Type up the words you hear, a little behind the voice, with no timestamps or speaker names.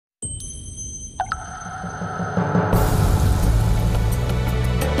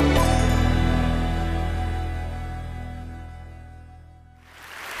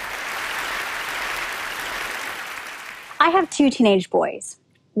have two teenage boys.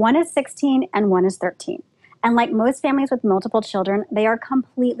 One is 16 and one is 13. And like most families with multiple children, they are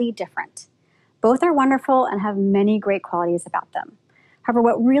completely different. Both are wonderful and have many great qualities about them. However,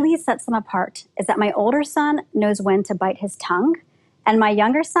 what really sets them apart is that my older son knows when to bite his tongue, and my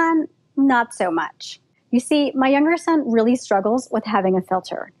younger son, not so much. You see, my younger son really struggles with having a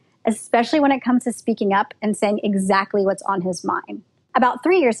filter, especially when it comes to speaking up and saying exactly what's on his mind. About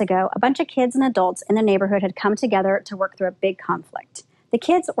 3 years ago, a bunch of kids and adults in the neighborhood had come together to work through a big conflict. The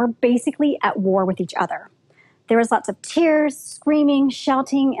kids were basically at war with each other. There was lots of tears, screaming,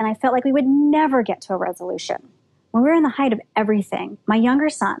 shouting, and I felt like we would never get to a resolution. When we were in the height of everything, my younger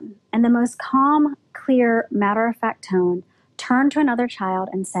son, in the most calm, clear, matter-of-fact tone, turned to another child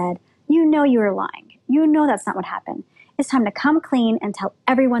and said, "You know you were lying. You know that's not what happened. It's time to come clean and tell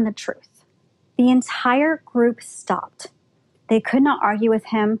everyone the truth." The entire group stopped. They could not argue with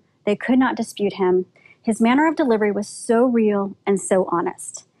him. They could not dispute him. His manner of delivery was so real and so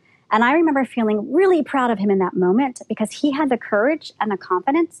honest. And I remember feeling really proud of him in that moment because he had the courage and the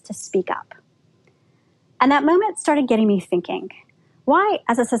confidence to speak up. And that moment started getting me thinking, why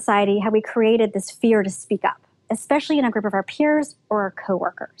as a society have we created this fear to speak up, especially in a group of our peers or our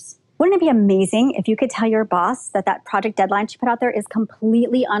coworkers? Wouldn't it be amazing if you could tell your boss that that project deadline she put out there is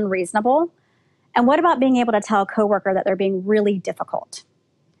completely unreasonable? And what about being able to tell a coworker that they're being really difficult?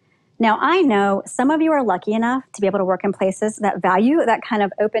 Now, I know some of you are lucky enough to be able to work in places that value that kind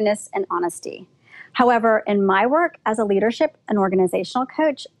of openness and honesty. However, in my work as a leadership and organizational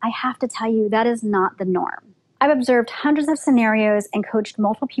coach, I have to tell you that is not the norm. I've observed hundreds of scenarios and coached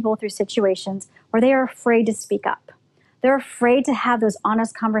multiple people through situations where they are afraid to speak up. They're afraid to have those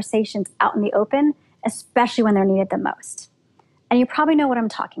honest conversations out in the open, especially when they're needed the most. And you probably know what I'm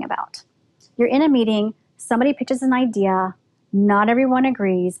talking about. You're in a meeting, somebody pitches an idea, not everyone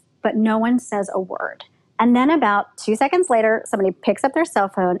agrees, but no one says a word. And then about 2 seconds later, somebody picks up their cell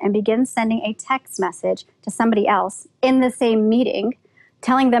phone and begins sending a text message to somebody else in the same meeting,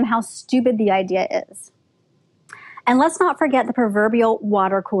 telling them how stupid the idea is. And let's not forget the proverbial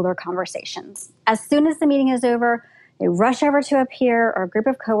water cooler conversations. As soon as the meeting is over, they rush over to a peer or a group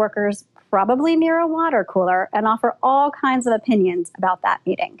of coworkers, probably near a water cooler, and offer all kinds of opinions about that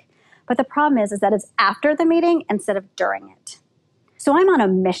meeting. But the problem is that it's after the meeting instead of during it. So I'm on a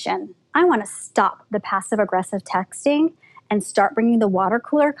mission. I want to stop the passive-aggressive texting and start bringing the water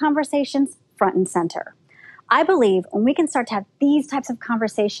cooler conversations front and center. I believe when we can start to have these types of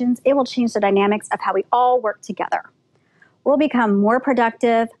conversations, it will change the dynamics of how we all work together. We'll become more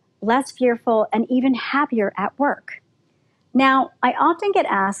productive, less fearful, and even happier at work. Now, I often get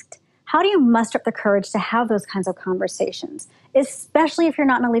asked, how do you muster up the courage to have those kinds of conversations, especially if you're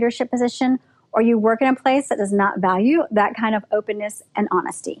not in a leadership position or you work in a place that does not value that kind of openness and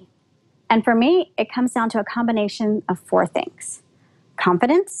honesty? And for me, it comes down to a combination of 4 things: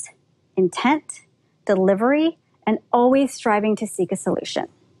 confidence, intent, delivery, and always striving to seek a solution.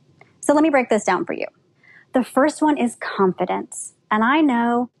 So let me break this down for you. The first one is confidence. And I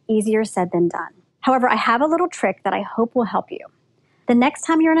know, easier said than done. However, I have a little trick that I hope will help you. The next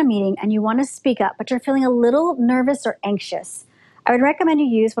time you're in a meeting and you want to speak up, but you're feeling a little nervous or anxious, I would recommend you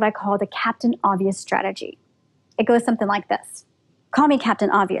use what I call the Captain Obvious strategy. It goes something like this. Call me Captain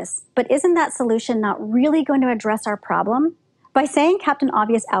Obvious, but isn't that solution not really going to address our problem? By saying Captain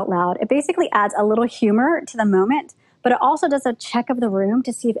Obvious out loud, it basically adds a little humor to the moment, but it also does a check of the room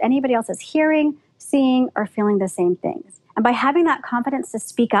to see if anybody else is hearing, seeing, or feeling the same things. And by having that confidence to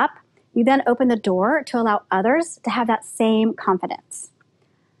speak up, you then open the door to allow others to have that same confidence.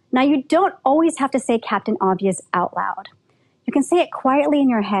 Now, you don't always have to say Captain Obvious out loud. You can say it quietly in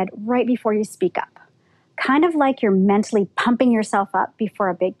your head right before you speak up, kind of like you're mentally pumping yourself up before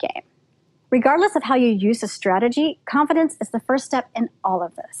a big game. Regardless of how you use a strategy, confidence is the first step in all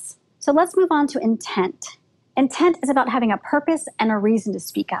of this. So let's move on to intent. Intent is about having a purpose and a reason to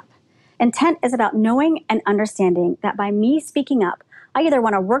speak up. Intent is about knowing and understanding that by me speaking up, I either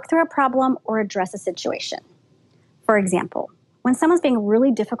want to work through a problem or address a situation. For example, when someone's being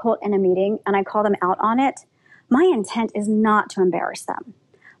really difficult in a meeting and I call them out on it, my intent is not to embarrass them.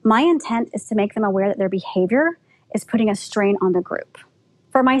 My intent is to make them aware that their behavior is putting a strain on the group.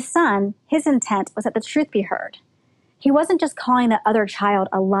 For my son, his intent was that the truth be heard. He wasn't just calling the other child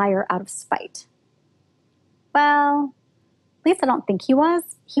a liar out of spite. Well, at least I don't think he was.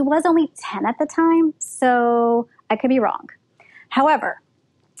 He was only 10 at the time, so I could be wrong. However,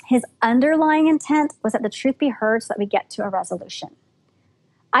 his underlying intent was that the truth be heard so that we get to a resolution.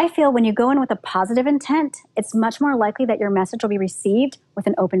 I feel when you go in with a positive intent, it's much more likely that your message will be received with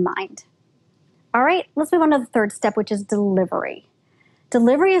an open mind. All right, let's move on to the third step, which is delivery.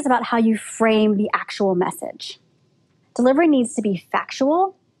 Delivery is about how you frame the actual message. Delivery needs to be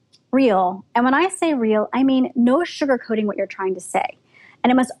factual, real, and when I say real, I mean no sugarcoating what you're trying to say,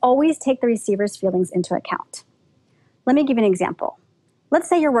 and it must always take the receiver's feelings into account. Let me give you an example. Let's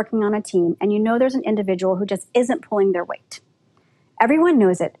say you're working on a team and you know there's an individual who just isn't pulling their weight. Everyone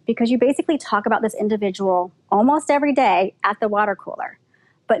knows it because you basically talk about this individual almost every day at the water cooler,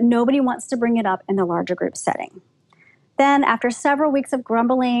 but nobody wants to bring it up in the larger group setting. Then, after several weeks of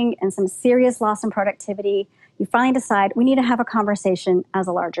grumbling and some serious loss in productivity, you finally decide we need to have a conversation as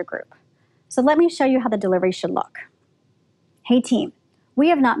a larger group. So let me show you how the delivery should look. Hey team, we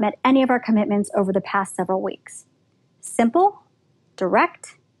have not met any of our commitments over the past several weeks. Simple,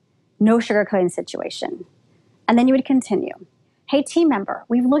 direct, no sugarcoating situation. And then you would continue. Hey team member,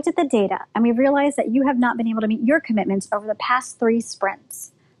 we've looked at the data and we've realized that you have not been able to meet your commitments over the past 3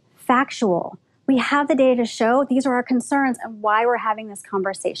 sprints. Factual. We have the data to show these are our concerns and why we're having this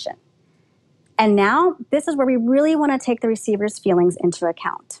conversation. And now, this is where we really want to take the receiver's feelings into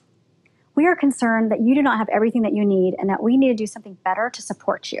account. We are concerned that you do not have everything that you need and that we need to do something better to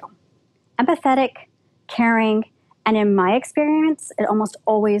support you. Empathetic, caring, and in my experience, it almost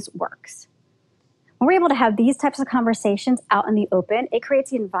always works. When we're able to have these types of conversations out in the open, it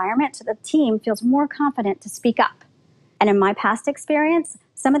creates the environment so the team feels more confident to speak up. And in my past experience,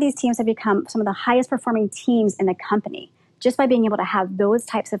 some of these teams have become some of the highest performing teams in the company just by being able to have those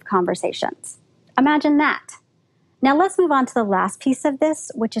types of conversations. Imagine that. Now let's move on to the last piece of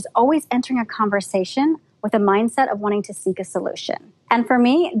this, which is always entering a conversation with a mindset of wanting to seek a solution. And for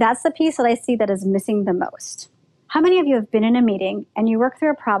me, that's the piece that I see that is missing the most. How many of you have been in a meeting and you work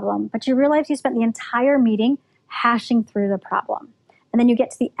through a problem, but you realize you spent the entire meeting hashing through the problem? And then you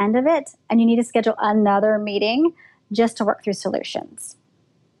get to the end of it and you need to schedule another meeting just to work through solutions.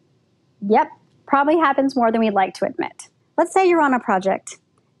 Yep, probably happens more than we'd like to admit. Let's say you're on a project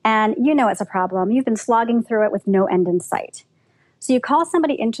and you know it's a problem. You've been slogging through it with no end in sight. So you call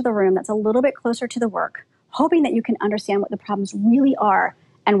somebody into the room that's a little bit closer to the work, hoping that you can understand what the problems really are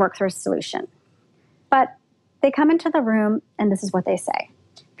and work through a solution. But they come into the room and this is what they say.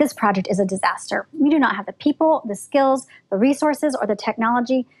 This project is a disaster. We do not have the people, the skills, the resources, or the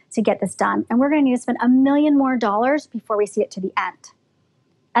technology to get this done. And we're going to need to spend $1 million more before we see it to the end.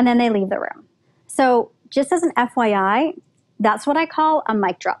 And then they leave the room. So just as an FYI, that's what I call a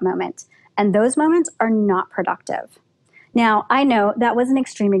mic drop moment. And those moments are not productive. Now, I know that was an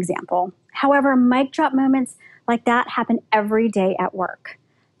extreme example. However, mic drop moments like that happen every day at work.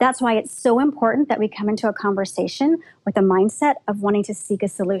 That's why it's so important that we come into a conversation with a mindset of wanting to seek a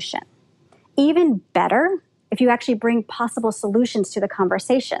solution. Even better, if you actually bring possible solutions to the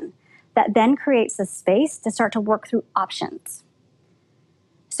conversation, that then creates the space to start to work through options.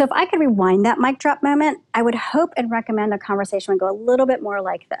 So if I could rewind that mic drop moment, I would hope and recommend the conversation would go a little bit more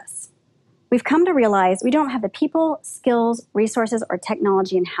like this. We've come to realize we don't have the people, skills, resources, or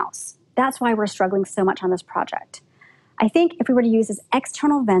technology in-house. That's why we're struggling so much on this project. I think if we were to use this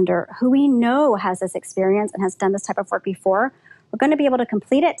external vendor who we know has this experience and has done this type of work before, we're going to be able to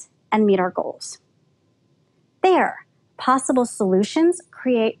complete it and meet our goals. There, possible solutions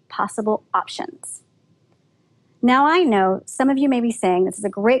create possible options. Now I know some of you may be saying this is a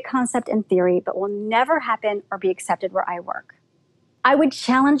great concept in theory, but will never happen or be accepted where I work. I would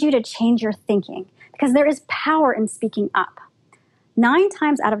challenge you to change your thinking because there is power in speaking up. 9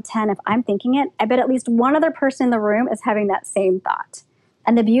 times out of 10, if I'm thinking it, I bet at least one other person in the room is having that same thought.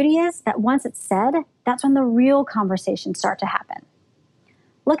 And the beauty is that once it's said, that's when the real conversations start to happen.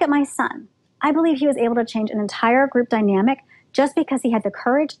 Look at my son. I believe he was able to change an entire group dynamic just because he had the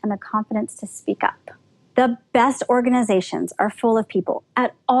courage and the confidence to speak up. The best organizations are full of people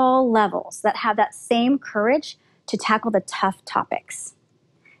at all levels that have that same courage to tackle the tough topics.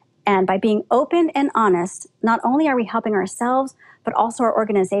 And by being open and honest, not only are we helping ourselves, but also our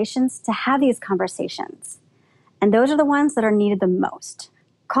organizations to have these conversations. And those are the ones that are needed the most.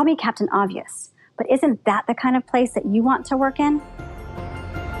 Call me Captain Obvious, but isn't that the kind of place that you want to work in?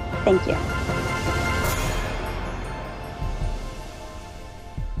 Thank you.